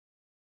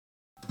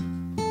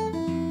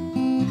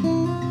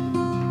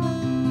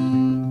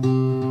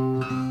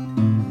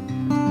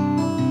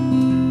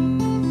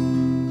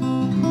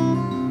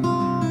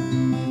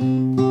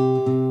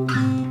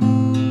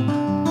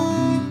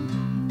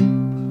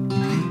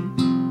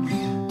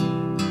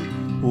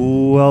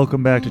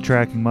Welcome back to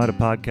Tracking Mud, a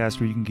podcast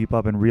where you can keep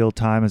up in real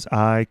time as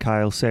I,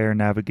 Kyle Sayer,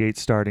 navigate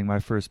starting my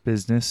first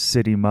business,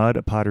 City Mud,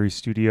 a pottery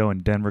studio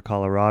in Denver,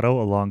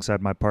 Colorado,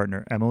 alongside my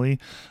partner, Emily.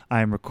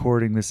 I am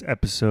recording this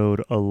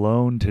episode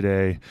alone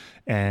today,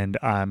 and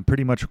I'm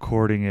pretty much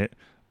recording it.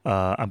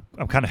 I'm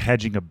kind of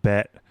hedging a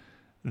bet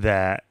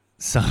that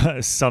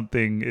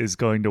something is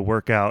going to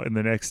work out in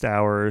the next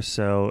hour or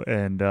so,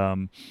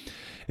 and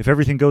if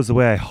everything goes the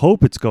way I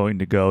hope it's going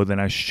to go, then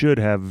I should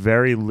have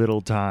very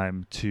little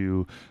time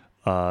to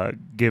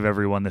give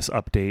everyone this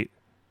update.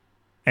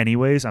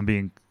 Anyways, I'm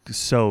being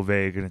so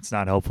vague and it's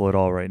not helpful at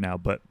all right now,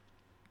 but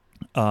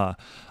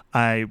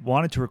I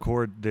wanted to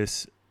record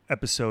this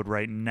episode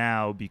right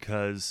now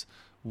because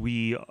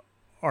we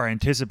are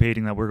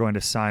anticipating that we're going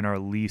to sign our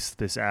lease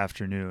this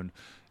afternoon,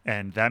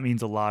 and that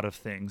means a lot of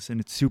things, and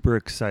it's super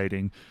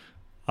exciting.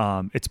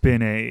 It's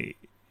been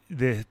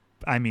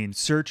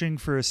searching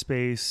for a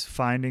space,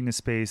 finding a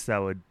space that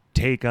would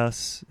take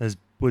us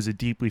was a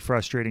deeply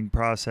frustrating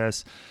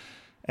process.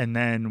 And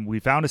then we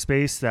found a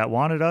space that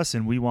wanted us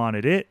and we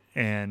wanted it.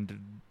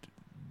 And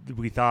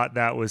we thought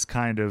that was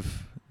kind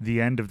of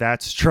the end of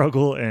that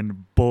struggle.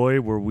 And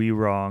boy, were we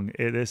wrong.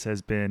 This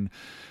has been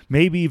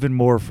maybe even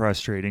more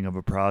frustrating of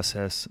a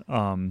process.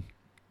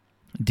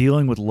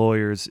 Dealing with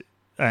lawyers,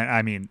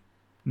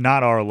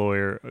 not our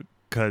lawyer,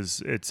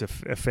 because it's a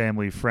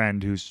family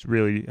friend who's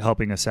really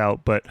helping us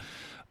out. But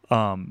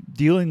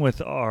dealing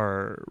with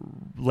our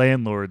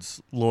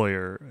landlord's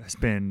lawyer has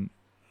been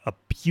a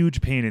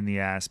huge pain in the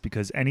ass,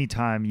 because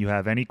anytime you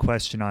have any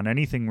question on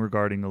anything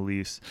regarding a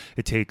lease,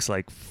 it takes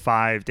like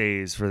 5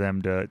 days for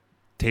them to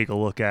take a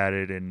look at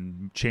it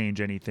and change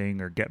anything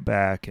or get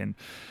back. And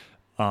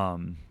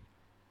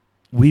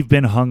we've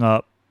been hung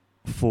up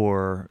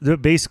for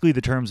basically the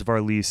terms of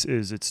our lease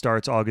is it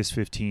starts August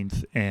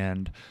 15th,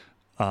 and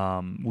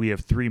we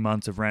have 3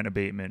 months of rent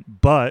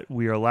abatement, but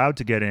we are allowed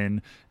to get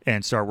in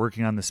and start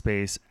working on the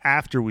space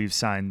after we've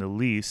signed the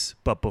lease,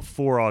 but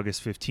before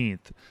August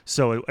 15th.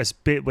 So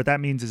what that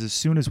means is as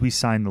soon as we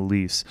sign the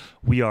lease,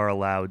 we are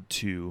allowed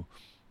to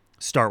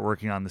start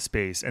working on the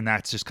space, and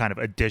that's just kind of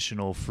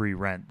additional free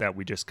rent that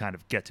we just kind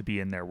of get to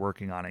be in there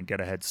working on and get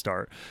a head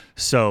start.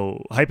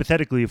 So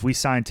hypothetically, if we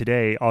sign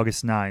today,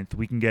 August 9th,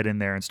 we can get in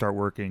there and start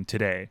working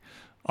today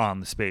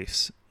on the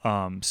space.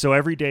 So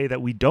every day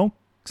that we don't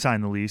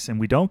sign the lease and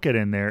we don't get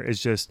in there is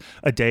just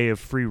a day of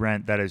free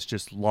rent that is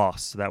just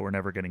lost, that we're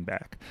never getting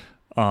back,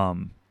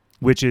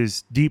 which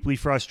is deeply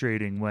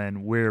frustrating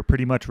when we're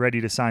pretty much ready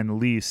to sign the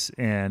lease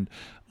and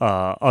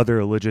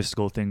other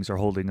logistical things are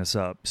holding us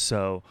up.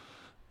 So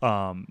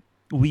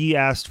we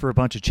asked for a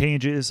bunch of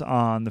changes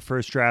on the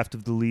first draft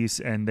of the lease,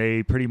 and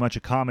they pretty much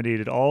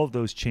accommodated all of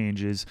those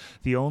changes.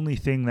 The only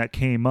thing that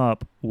came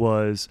up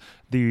was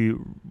the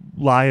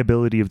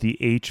liability of the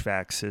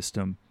HVAC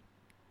system,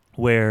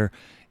 where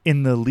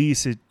in the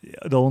lease,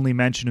 the only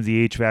mention of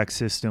the HVAC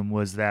system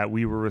was that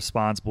we were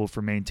responsible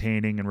for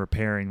maintaining and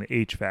repairing the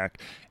HVAC.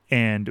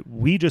 And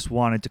we just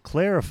wanted to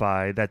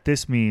clarify that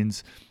this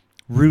means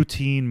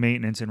routine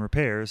maintenance and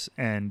repairs.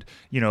 And,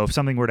 if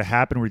something were to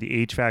happen where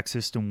the HVAC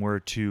system were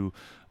to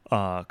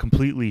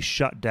completely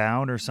shut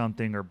down or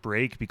something, or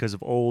break because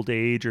of old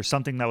age or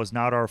something that was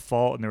not our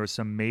fault, and there was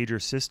some major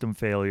system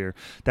failure,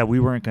 that we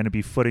weren't going to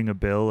be footing a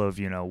bill of,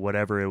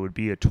 whatever it would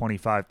be, a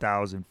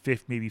 $25,000,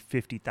 maybe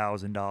 $50,000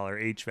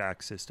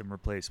 HVAC system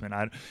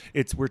replacement.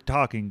 We're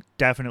talking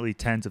definitely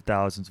tens of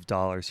thousands of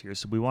dollars here.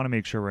 So we want to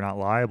make sure we're not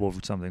liable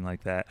for something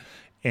like that.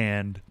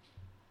 And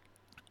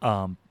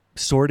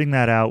sorting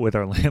that out with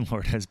our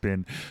landlord has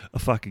been a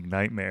fucking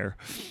nightmare.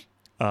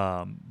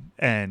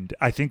 And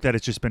I think that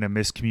it's just been a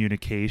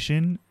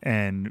miscommunication,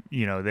 and,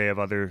 they have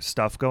other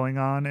stuff going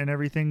on and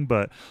everything,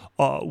 but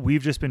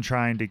we've just been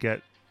trying to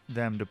get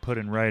them to put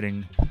in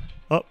writing.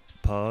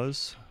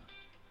 Pause.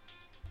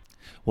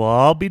 Well,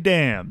 I'll be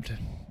damned.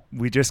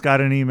 We just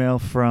got an email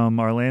from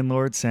our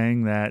landlord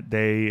saying that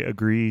they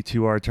agree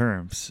to our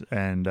terms.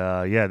 And,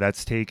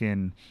 that's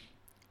taken,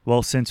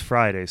 since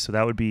Friday. So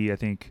that would be, I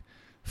think,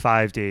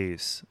 5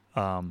 days,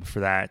 for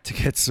that to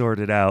get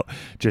sorted out.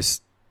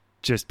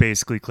 Just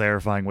basically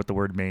clarifying what the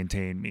word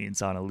maintain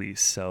means on a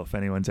lease. So if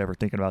anyone's ever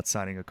thinking about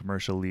signing a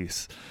commercial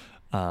lease,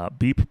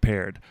 be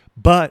prepared.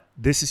 But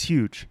this is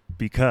huge,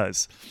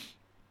 because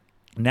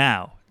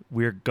now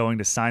we're going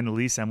to sign the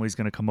lease. Emily's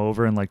going to come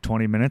over in like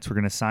 20 minutes. We're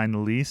going to sign the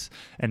lease.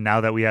 And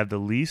now that we have the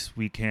lease,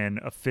 we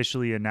can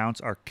officially announce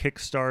our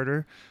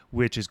Kickstarter,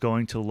 which is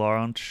going to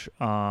launch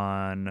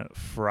on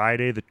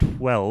Friday the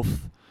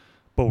 12th.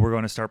 But we're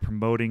going to start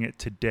promoting it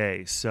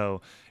today.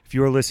 So if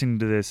you're listening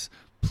to this,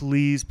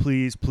 please,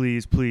 please,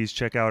 please, please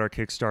check out our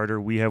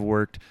Kickstarter. We have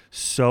worked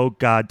so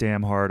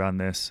goddamn hard on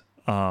this.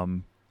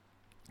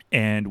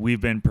 And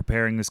we've been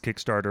preparing this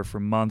Kickstarter for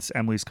months.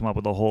 Emily's come up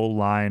with a whole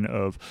line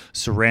of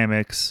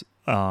ceramics.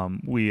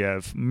 We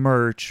have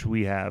merch.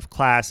 We have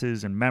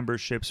classes and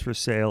memberships for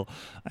sale.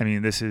 I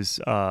mean, this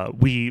is,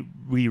 we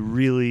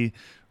really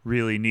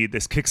need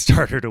this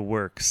Kickstarter to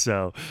work.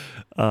 So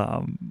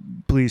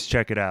please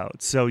check it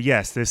out. So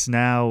yes, this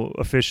now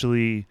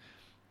officially,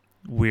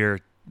 we're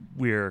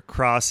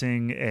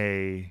crossing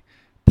a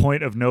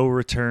point of no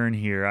return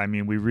here. I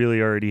mean, we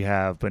really already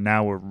have, but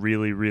now we're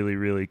really, really,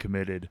 really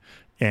committed.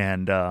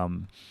 And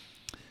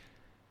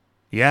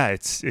yeah,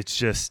 it's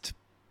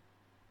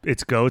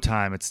go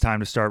time. It's time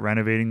to start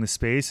renovating the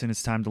space, and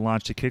it's time to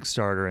launch the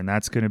Kickstarter, and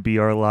that's going to be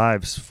our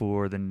lives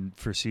for the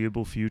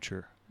foreseeable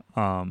future.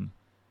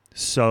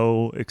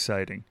 So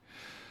exciting.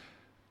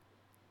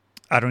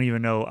 I don't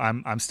even know.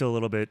 I'm still a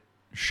little bit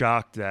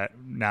shocked that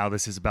now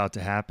this is about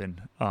to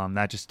happen.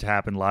 That just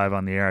happened live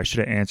on the air. I should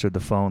have answered the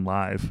phone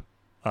live.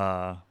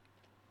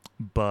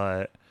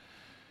 But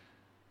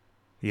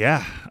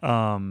yeah,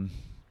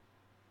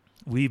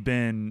 we've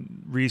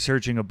been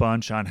researching a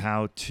bunch on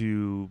how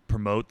to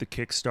promote the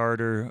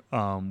Kickstarter.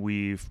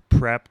 We've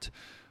prepped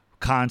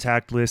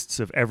contact lists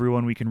of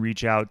everyone we can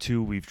reach out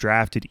to. We've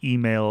drafted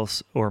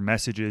emails or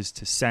messages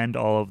to send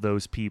all of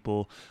those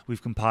people.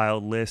 We've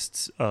compiled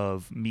lists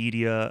of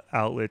media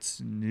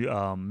outlets,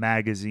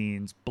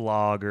 magazines,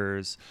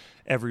 bloggers,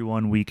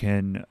 everyone we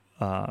can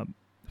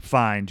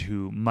find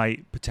who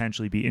might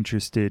potentially be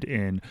interested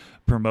in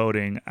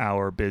promoting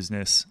our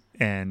business.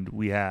 And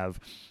we have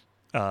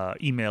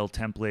email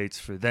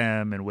templates for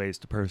them and ways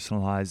to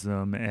personalize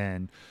them,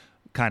 and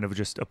kind of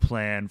just a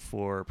plan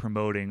for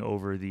promoting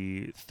over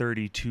the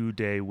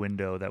 32-day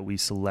window that we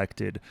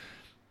selected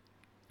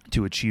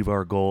to achieve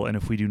our goal. And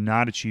if we do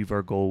not achieve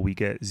our goal, we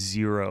get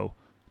 $0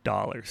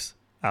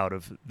 out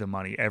of the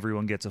money.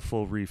 Everyone gets a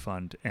full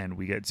refund, and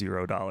we get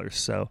 $0.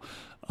 So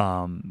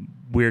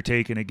we're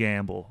taking a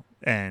gamble,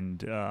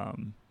 and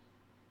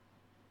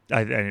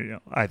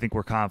I think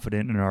we're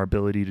confident in our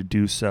ability to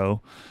do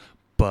so.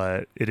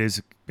 But it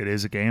is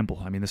a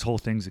gamble. I mean, this whole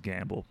thing's a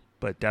gamble,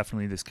 but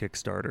definitely this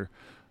Kickstarter.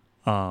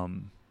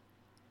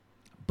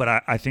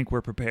 But I think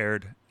we're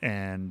prepared,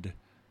 and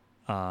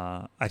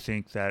I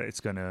think that it's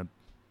gonna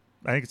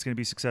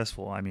be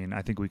successful. I mean,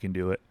 I think we can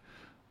do it.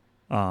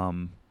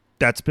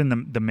 That's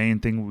been the main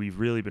thing we've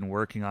really been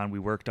working on. We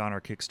worked on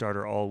our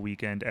Kickstarter all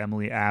weekend.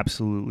 Emily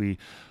absolutely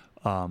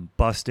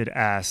busted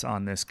ass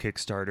on this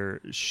Kickstarter.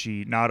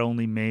 She not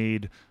only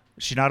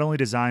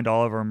designed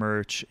all of our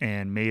merch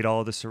and made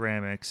all the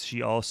ceramics,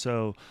 she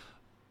also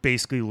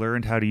basically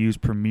learned how to use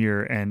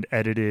Premiere and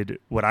edited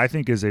what I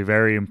think is a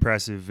very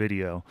impressive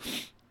video.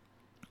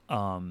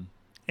 And,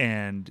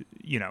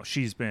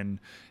 she's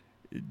been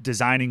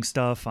designing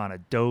stuff on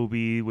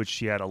Adobe, which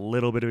she had a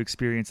little bit of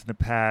experience in the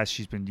past.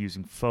 She's been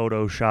using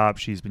Photoshop.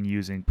 She's been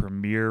using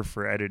Premiere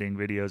for editing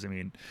videos. I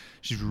mean,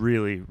 she's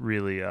really,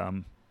 really,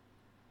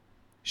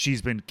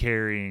 she's been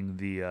carrying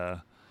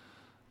the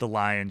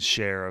lion's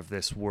share of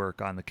this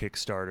work on the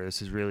Kickstarter.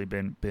 This has really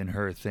been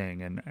her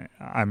thing, and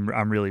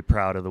I'm really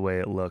proud of the way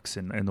it looks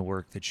and the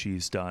work that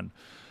she's done.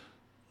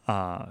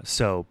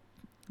 So,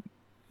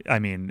 I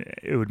mean,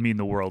 it would mean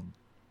the world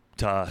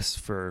to us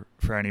for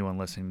anyone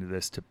listening to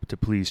this to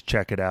please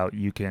check it out.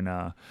 You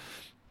can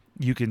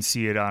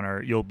see it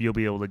on you'll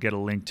be able to get a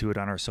link to it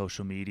on our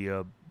social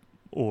media,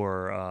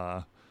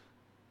 or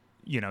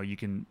you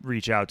can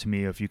reach out to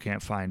me if you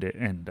can't find it,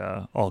 and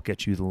I'll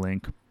get you the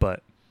link.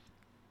 But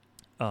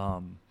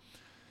those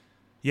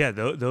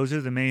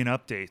are the main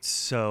updates.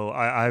 So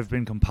I've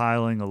been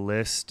compiling a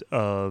list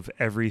of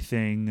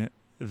everything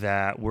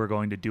that we're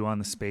going to do on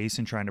the space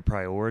and trying to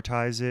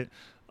prioritize it.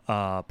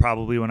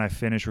 Probably when I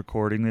finish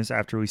recording this,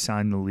 after we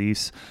sign the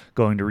lease,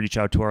 going to reach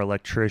out to our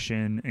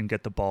electrician and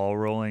get the ball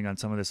rolling on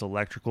some of this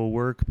electrical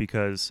work,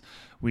 because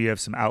we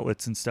have some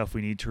outlets and stuff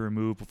we need to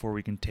remove before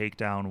we can take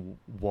down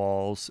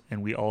walls.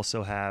 And we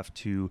also have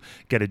to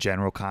get a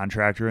general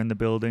contractor in the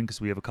building, because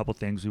we have a couple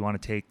things we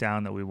want to take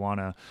down that we want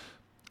to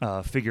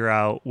figure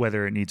out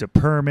whether it needs a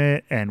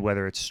permit and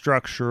whether it's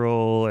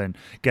structural, and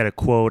get a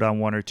quote on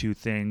one or two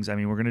things. I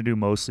mean, we're going to do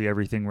mostly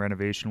everything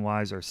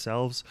renovation-wise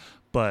ourselves,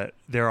 but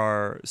there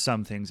are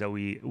some things that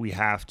we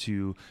have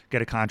to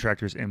get a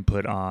contractor's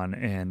input on,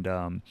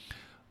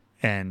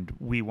 and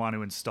we want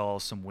to install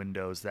some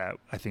windows that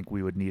I think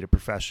we would need a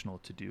professional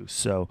to do.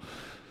 So,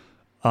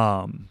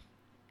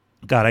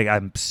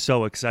 I'm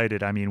so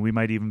excited. I mean, we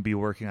might even be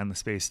working on the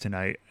space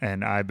tonight,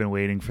 and I've been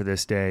waiting for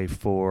this day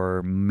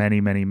for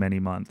many, many, many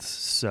months.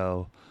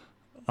 So,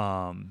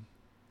 been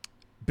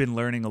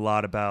learning a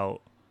lot about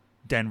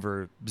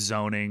Denver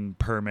zoning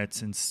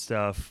permits and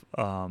stuff.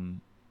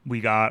 We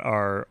got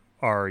our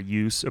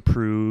use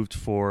approved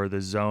for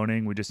the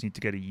zoning. We just need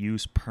to get a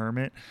use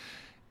permit.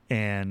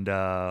 And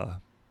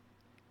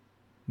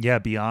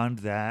beyond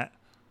that,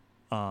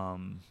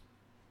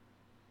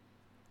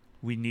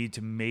 we need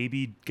to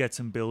maybe get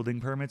some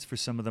building permits for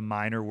some of the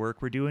minor work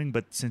we're doing.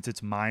 But since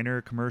it's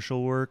minor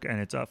commercial work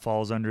and it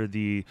falls under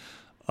the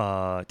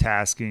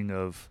tasking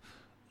of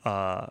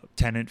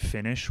tenant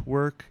finish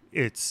work,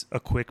 it's a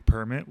quick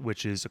permit,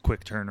 which is a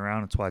quick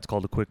turnaround. That's why it's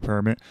called a quick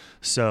permit.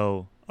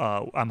 So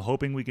I'm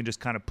hoping we can just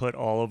kind of put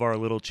all of our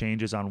little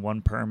changes on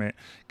one permit,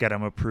 get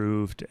them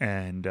approved,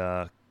 and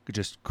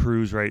just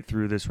cruise right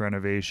through this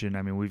renovation.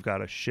 I mean, we've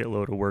got a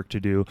shitload of work to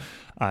do.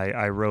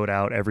 I wrote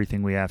out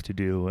everything we have to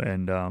do,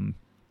 and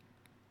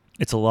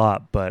it's a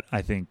lot, but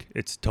I think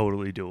it's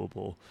totally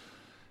doable.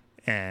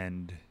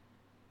 And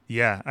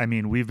Yeah, I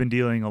mean, we've been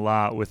dealing a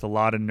lot with a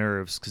lot of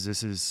nerves because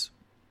this is,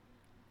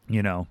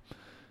 you know,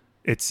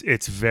 it's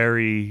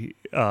very,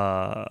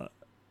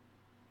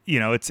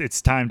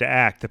 it's time to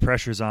act. The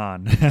pressure's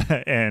on,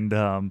 and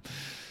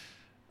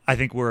I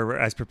think we're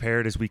as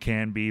prepared as we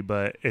can be.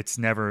 But it's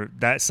never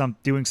that some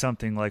doing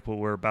something like what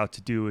we're about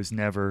to do is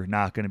never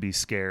not going to be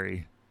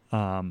scary,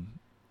 um,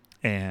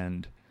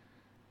 and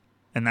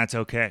that's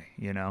okay.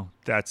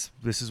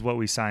 This is what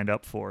we signed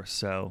up for.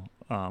 So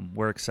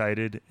we're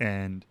excited,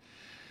 and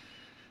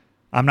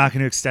I'm not going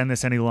to extend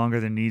this any longer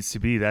than needs to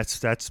be.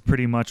 That's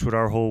pretty much what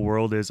our whole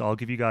world is. I'll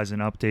give you guys an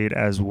update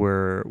as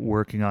we're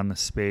working on the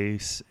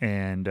space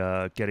and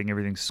getting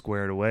everything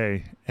squared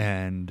away,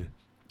 and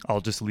I'll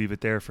just leave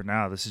it there for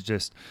now. This is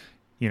just,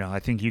 I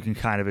think you can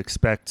kind of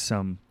expect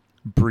some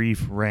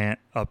brief rant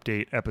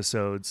update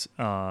episodes,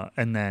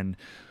 and then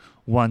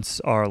once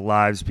our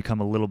lives become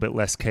a little bit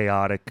less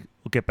chaotic,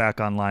 we'll get back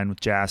online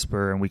with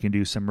Jasper and we can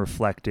do some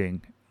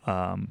reflecting.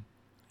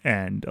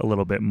 And a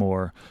little bit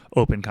more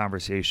open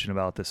conversation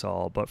about this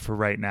all. But for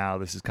right now,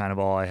 this is kind of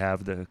all I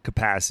have the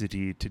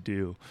capacity to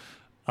do,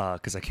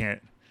 because I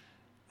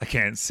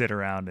can't sit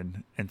around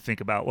and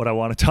think about what I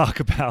want to talk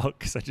about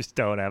because I just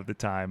don't have the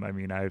time. I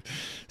mean, I'm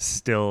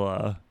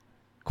still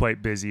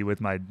quite busy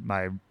with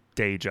my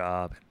day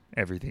job and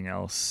everything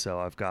else, so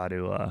I've got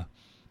to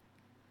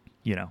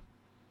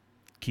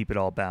keep it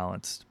all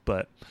balanced.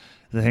 But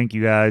thank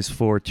you guys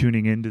for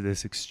tuning into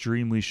this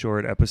extremely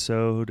short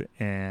episode,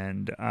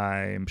 and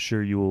I'm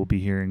sure you will be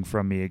hearing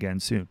from me again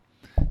soon.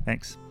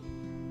 Thanks.